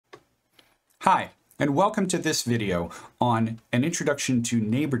Hi, and welcome to this video on an introduction to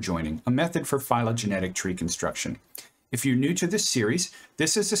neighbor joining, a method for phylogenetic tree construction. If you're new to this series,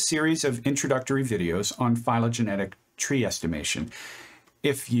 this is a series of introductory videos on phylogenetic tree estimation.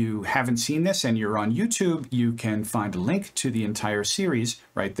 If you haven't seen this and you're on YouTube, you can find a link to the entire series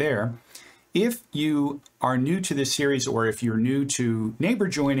right there. If you are new to this series, or if you're new to neighbor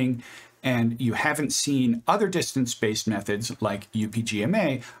joining, and you haven't seen other distance-based methods like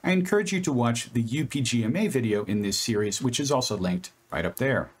UPGMA, I encourage you to watch the UPGMA video in this series, which is also linked right up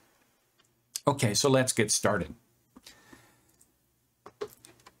there. Okay, so let's get started.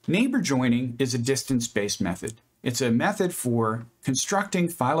 Neighbor joining is a distance-based method. It's a method for constructing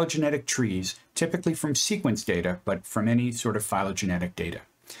phylogenetic trees, typically from sequence data, but from any sort of phylogenetic data.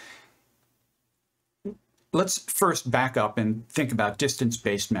 Let's first back up and think about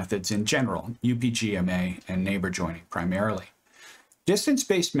distance-based methods in general, UPGMA and neighbor joining primarily.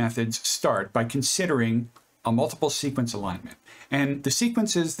 Distance-based methods start by considering a multiple sequence alignment. And the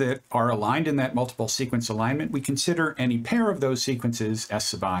sequences that are aligned in that multiple sequence alignment, we consider any pair of those sequences, S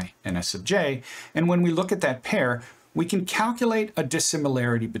sub I and S sub J. And when we look at that pair, we can calculate a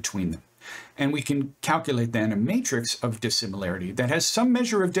dissimilarity between them. And we can calculate then a matrix of dissimilarity that has some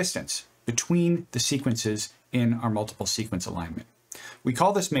measure of distance between the sequences in our multiple sequence alignment. We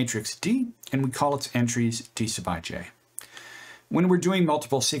call this matrix D, and we call its entries D sub ij. When we're doing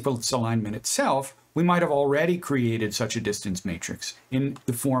multiple sequence alignment itself, we might have already created such a distance matrix in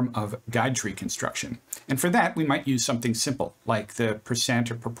the form of guide tree construction. And for that, we might use something simple, like the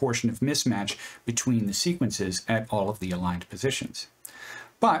percent or proportion of mismatch between the sequences at all of the aligned positions.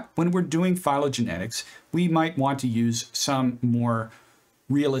 But when we're doing phylogenetics, we might want to use some more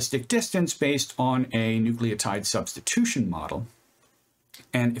realistic distance based on a nucleotide substitution model.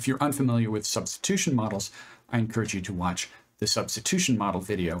 And if you're unfamiliar with substitution models, I encourage you to watch the substitution model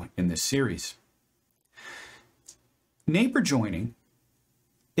video in this series. Neighbor joining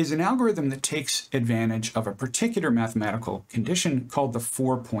is an algorithm that takes advantage of a particular mathematical condition called the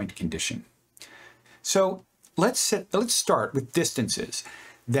 4-point condition. So let's start with distances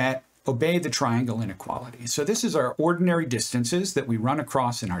that obey the triangle inequality. So this is our ordinary distances that we run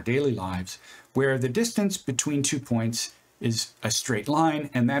across in our daily lives, where the distance between 2 points is a straight line,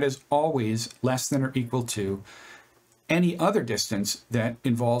 and that is always less than or equal to any other distance that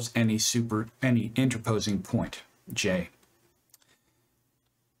involves any interposing point, J.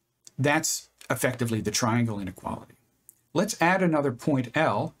 That's effectively the triangle inequality. Let's add another point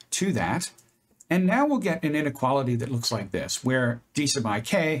L to that. And now we'll get an inequality that looks like this, where D sub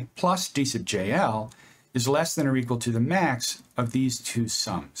ik plus D sub jl is less than or equal to the max of these two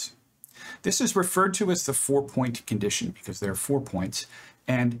sums. This is referred to as the 4-point condition because there are 4 points,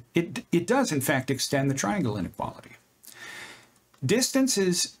 and it does in fact extend the triangle inequality.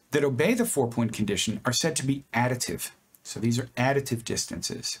 Distances that obey the 4-point condition are said to be additive. So these are additive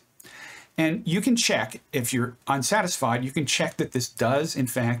distances. And you can check, if you're unsatisfied, you can check that this does in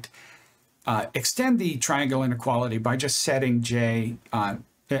fact extend the triangle inequality by just setting J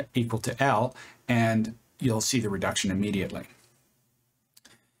equal to L, and you'll see the reduction immediately.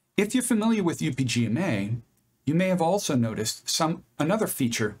 If you're familiar with UPGMA, you may have also noticed another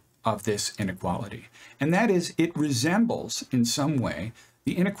feature of this inequality, and that is it resembles in some way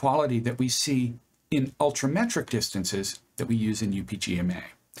the inequality that we see in ultrametric distances that we use in UPGMA.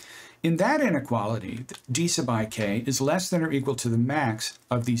 In that inequality, D sub ik is less than or equal to the max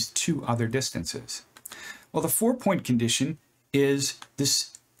of these two other distances. Well, the 4-point condition is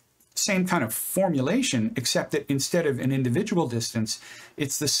this same kind of formulation, except that instead of an individual distance,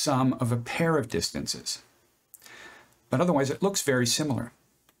 it's the sum of a pair of distances. But otherwise, it looks very similar.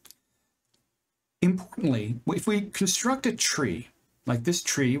 Importantly, if we construct a tree, like this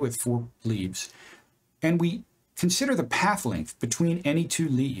tree with 4 leaves, and we consider the path length between any 2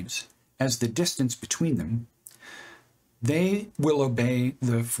 leaves as the distance between them, they will obey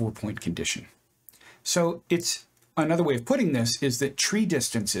the 4-point condition. So it's another way of putting this is that tree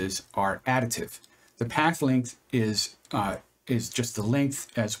distances are additive. The path length is just the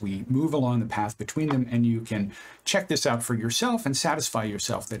length as we move along the path between them, and you can check this out for yourself and satisfy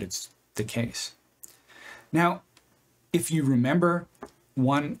yourself that it's the case. Now, if you remember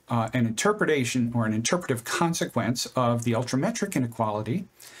an interpretation or an interpretive consequence of the ultrametric inequality,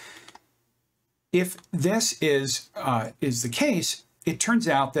 if this is the case, it turns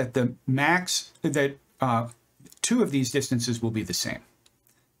out that the max, that 2 of these distances will be the same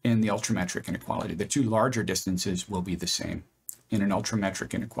in the ultrametric inequality. The 2 larger distances will be the same in an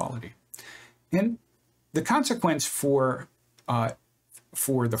ultrametric inequality. And the consequence for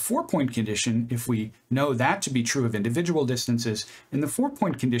for the 4-point condition, if we know that to be true of individual distances, in the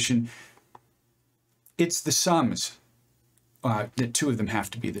 4-point condition, it's the sums that two of them have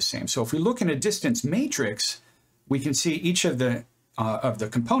to be the same. So if we look in a distance matrix, we can see each of the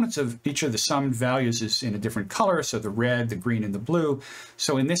components of each of the summed values is in a different color. So the red, the green, and the blue.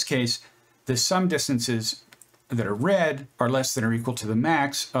 So in this case, the sum distances that are red are less than or equal to the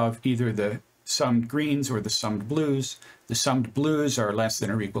max of either the summed greens or the summed blues. The summed blues are less than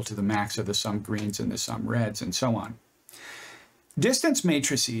or equal to the max of the summed greens and the summed reds, and so on. Distance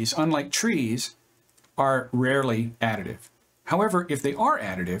matrices, unlike trees, are rarely additive. However, if they are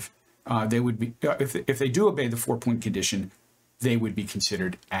additive, they would be, if they do obey the 4-point condition, they would be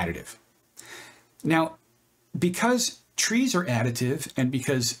considered additive. Now, because trees are additive and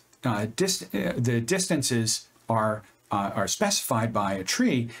because the distances are specified by a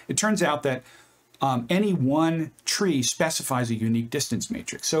tree, it turns out that any one tree specifies a unique distance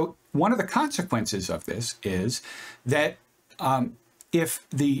matrix. So one of the consequences of this is that if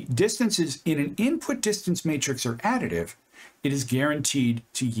the distances in an input distance matrix are additive, it is guaranteed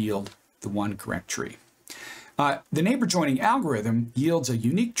to yield the one correct tree. The neighbor joining algorithm yields a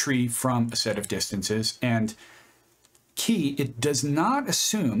unique tree from a set of distances, and key, it does not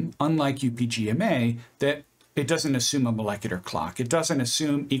assume, unlike UPGMA, that it doesn't assume a molecular clock. It doesn't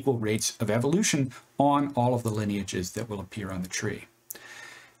assume equal rates of evolution on all of the lineages that will appear on the tree.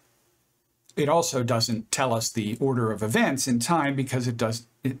 It also doesn't tell us the order of events in time because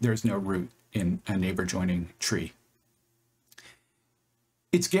there's no root in a neighbor joining tree.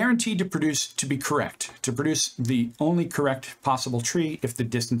 It's guaranteed to be correct, to produce the only correct possible tree if the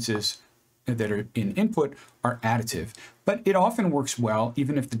distances that are in input are additive, but it often works well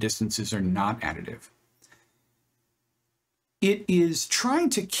even if the distances are not additive. It is trying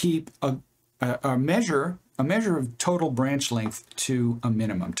to keep a measure of total branch length to a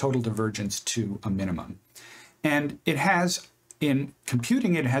minimum, total divergence to a minimum. And it has, in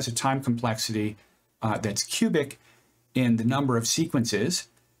computing it, has a time complexity that's cubic in the number of sequences.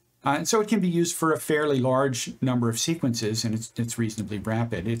 And so it can be used for a fairly large number of sequences, and it's reasonably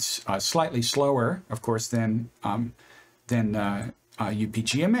rapid. It's slightly slower, of course, than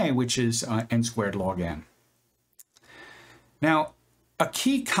UPGMA, which is n squared log n. Now, a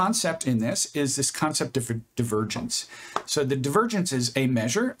key concept in this is this concept of divergence. So the divergence is a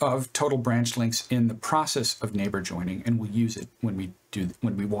measure of total branch lengths in the process of neighbor joining, and we'll use it when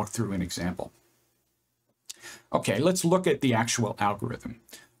we walk through an example. Okay, let's look at the actual algorithm.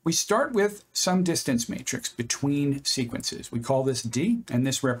 We start with some distance matrix between sequences. We call this D, and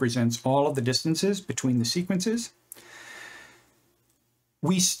this represents all of the distances between the sequences.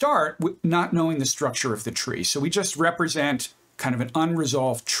 We start with not knowing the structure of the tree, so we just represent kind of an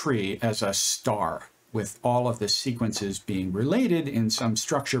unresolved tree as a star with all of the sequences being related in some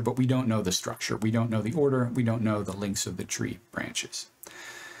structure, but we don't know the structure. We don't know the order. We don't know the lengths of the tree branches.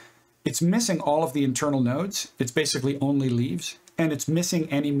 It's missing all of the internal nodes. It's basically only leaves, and it's missing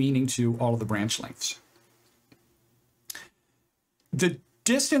any meaning to all of the branch lengths. The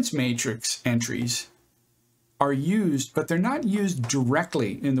distance matrix entries are used, but they're not used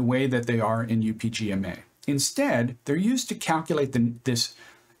directly in the way that they are in UPGMA. Instead, they're used to calculate this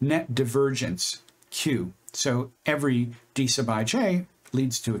net divergence Q. So every D sub ij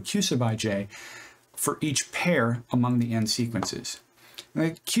leads to a Q sub ij for each pair among the n sequences.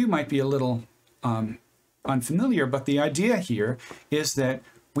 Now, Q might be a little unfamiliar, but the idea here is that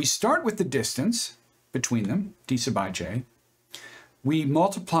we start with the distance between them, D sub ij. We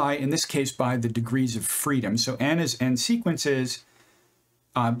multiply, in this case, by the degrees of freedom. So n is n sequences.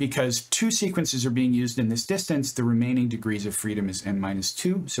 Because two sequences are being used in this distance, the remaining degrees of freedom is n minus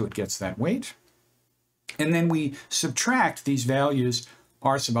 2, so it gets that weight. And then we subtract these values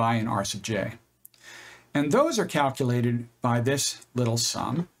r sub I and r sub j. And those are calculated by this little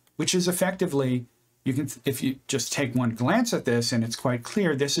sum, which is effectively, if you just take one glance at this, and it's quite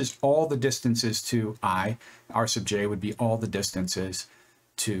clear, this is all the distances to I. R sub j would be all the distances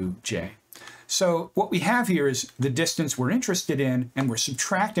to j. So what we have here is the distance we're interested in, and we're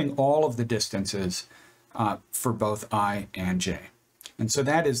subtracting all of the distances for both I and j. And so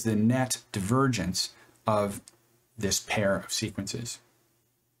that is the net divergence of this pair of sequences.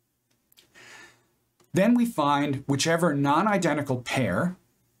 Then we find whichever non-identical pair,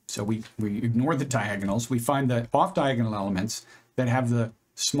 so we ignore the diagonals, we find the off-diagonal elements that have the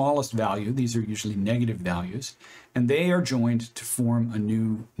smallest value. These are usually negative values, and they are joined to form a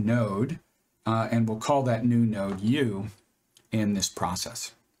new node. And we'll call that new node U in this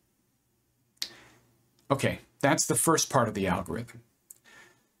process. Okay, that's the first part of the algorithm.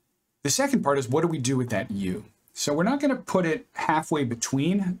 The second part is, what do we do with that U? So we're not going to put it halfway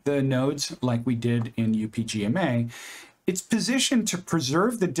between the nodes like we did in UPGMA. it's positioned to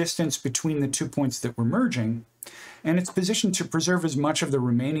preserve the distance between the 2 points that we're merging, and it's positioned to preserve as much of the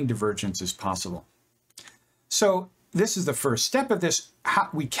remaining divergence as possible. So this is the first step of this. How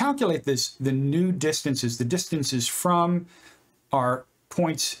we calculate this, the new distances, the distances from our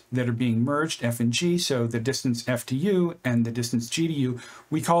points that are being merged, f and g, so the distance f to u and the distance g to u.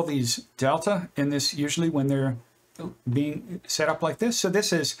 We call these delta in this usually when they're being set up like this. So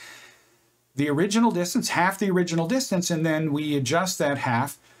this is the original distance, half the original distance, and then we adjust that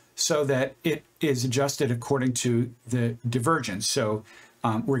half so that it is adjusted according to the divergence. So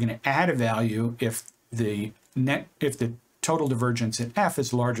we're going to add a value if the total divergence at f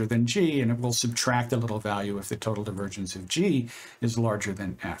is larger than g, and it will subtract a little value if the total divergence of g is larger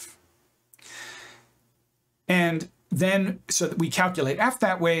than f. And then, so that we calculate f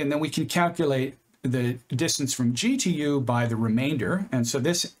that way, and then we can calculate the distance from g to u by the remainder. And so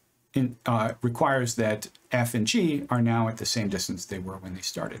this requires that f and g are now at the same distance they were when they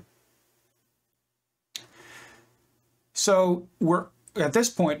started. So at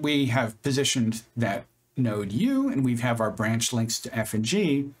this point, we have positioned that node u, and we have our branch links to f and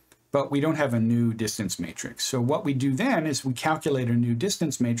g, but we don't have a new distance matrix. So what we do then is we calculate a new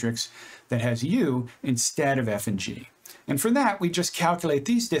distance matrix that has u instead of f and g. And for that, we just calculate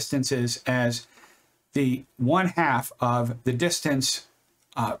these distances as the 1/2 of the distance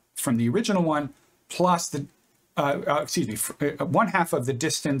from the original one plus the, 1/2 of the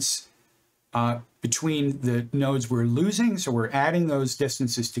distance between the nodes we're losing. So we're adding those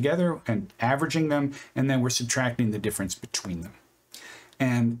distances together and averaging them, and then we're subtracting the difference between them.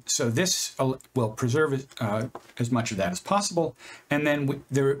 And so this will preserve as much of that as possible. And then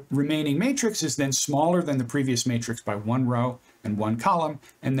the remaining matrix is then smaller than the previous matrix by 1 row and 1 column,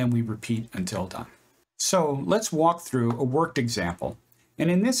 and then we repeat until done. So let's walk through a worked example. And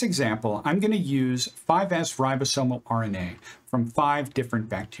in this example, I'm going to use 5S ribosomal RNA from 5 different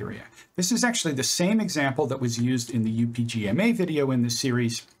bacteria. This is actually the same example that was used in the UPGMA video in this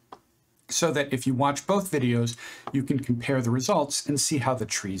series, so that if you watch both videos, you can compare the results and see how the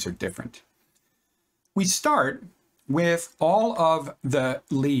trees are different. We start with all of the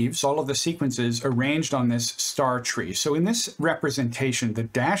leaves, all of the sequences arranged on this star tree. So in this representation, the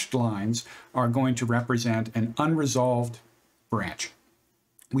dashed lines are going to represent an unresolved branch.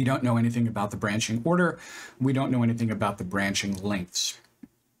 We don't know anything about the branching order. We don't know anything about the branching lengths.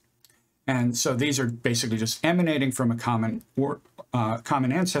 And so these are basically just emanating from a common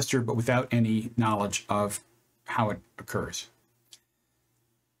ancestor, but without any knowledge of how it occurs.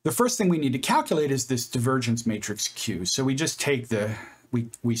 The first thing we need to calculate is this divergence matrix Q. So we just take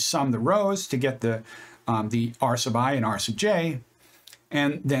we sum the rows to get the R sub I and R sub J,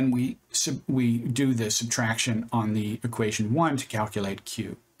 and then we do the subtraction on the equation 1 to calculate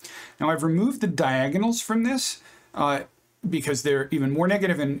Q. Now I've removed the diagonals from this because they're even more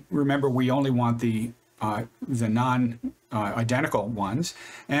negative, and remember we only want the non-identical ones.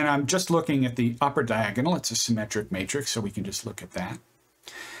 And I'm just looking at the upper diagonal. It's a symmetric matrix, so we can just look at that.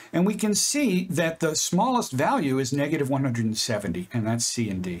 And we can see that the smallest value is -170, and that's C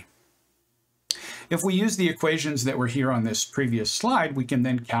and D. If we use the equations that were here on this previous slide, we can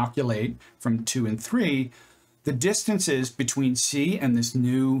then calculate from 2 and 3 the distances between C and this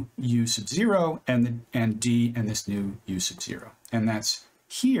new U sub 0 and D and this new U sub 0. And that's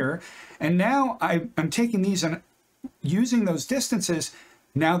here. And now I'm taking these and using those distances.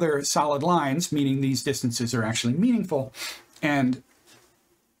 Now they're solid lines, meaning these distances are actually meaningful. And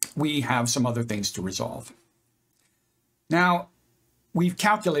we have some other things to resolve. Now, we've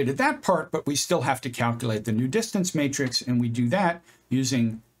calculated that part, but we still have to calculate the new distance matrix, and we do that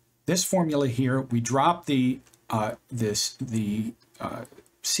using this formula here. We drop the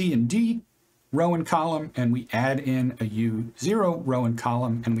C and D row and column, and we add in a U0 row and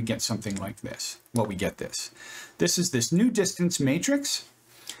column, and we get something like this. Well, we get this. This is this new distance matrix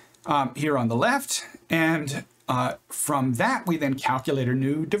here on the left, and from that, we then calculate a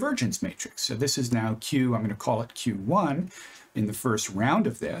new divergence matrix. So this is now Q, I'm going to call it Q1 in the first round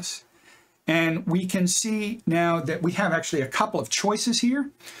of this. And we can see now that we have actually a couple of choices here.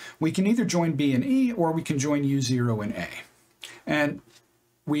 We can either join B and E, or we can join U0 and A. And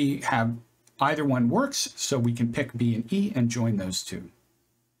we have either one works, so we can pick B and E and join those two.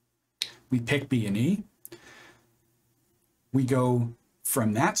 We pick B and E. We go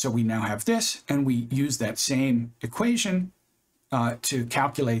from that, so we now have this, and we use that same equation to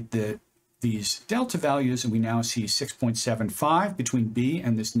calculate these delta values, and we now see 6.75 between B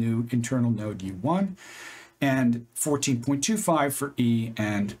and this new internal node U1, and 14.25 for E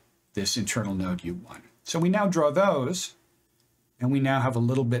and this internal node U1. So we now draw those, and we now have a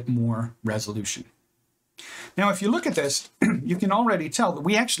little bit more resolution. Now, if you look at this, you can already tell that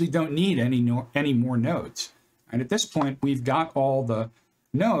we actually don't need any more nodes. And at this point, we've got all the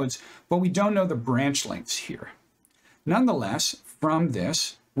nodes, but we don't know the branch lengths here. Nonetheless, from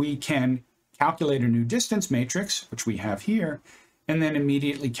this, we can calculate a new distance matrix, which we have here, and then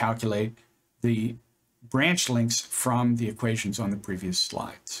immediately calculate the branch lengths from the equations on the previous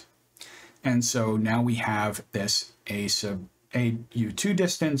slides. And so now we have this A sub A U2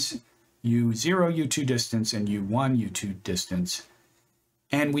 distance, U0 U2 distance, and U1 U2 distance.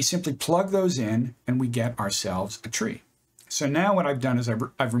 And we simply plug those in and we get ourselves a tree. So now what I've done is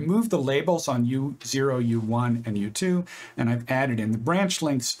I've removed the labels on U0, U1, and U2, and I've added in the branch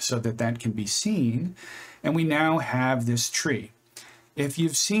lengths so that that can be seen. And we now have this tree. If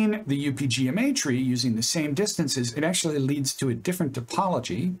you've seen the UPGMA tree using the same distances, it actually leads to a different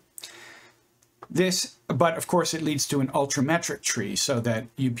topology. But of course, it leads to an ultrametric tree so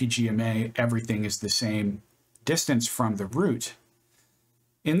that UPGMA, everything is the same distance from the root.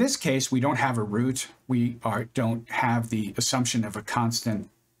 In this case, we don't have a root. We don't have the assumption of a constant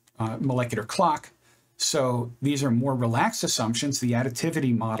molecular clock. So these are more relaxed assumptions. The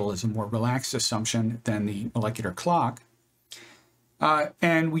additivity model is a more relaxed assumption than the molecular clock.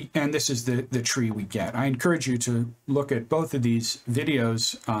 And this is the tree we get. I encourage you to look at both of these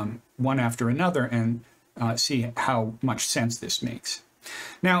videos one after another and see how much sense this makes.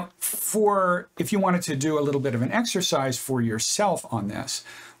 Now, if you wanted to do a little bit of an exercise for yourself on this,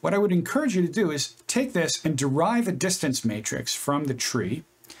 what I would encourage you to do is take this and derive a distance matrix from the tree.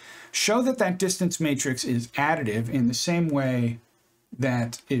 Show that that distance matrix is additive in the same way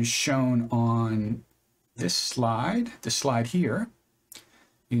that is shown on this slide, the slide here.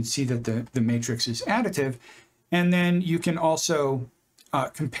 You can see that the matrix is additive. And then you can also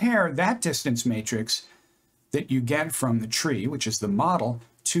compare that distance matrix that you get from the tree, which is the model,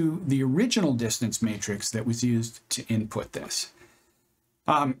 to the original distance matrix that was used to input this.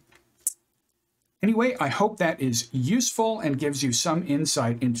 Anyway, I hope that is useful and gives you some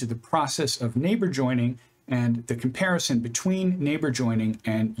insight into the process of neighbor joining and the comparison between neighbor joining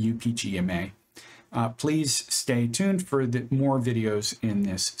and UPGMA. Please stay tuned for more videos in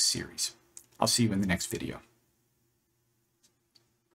this series. I'll see you in the next video.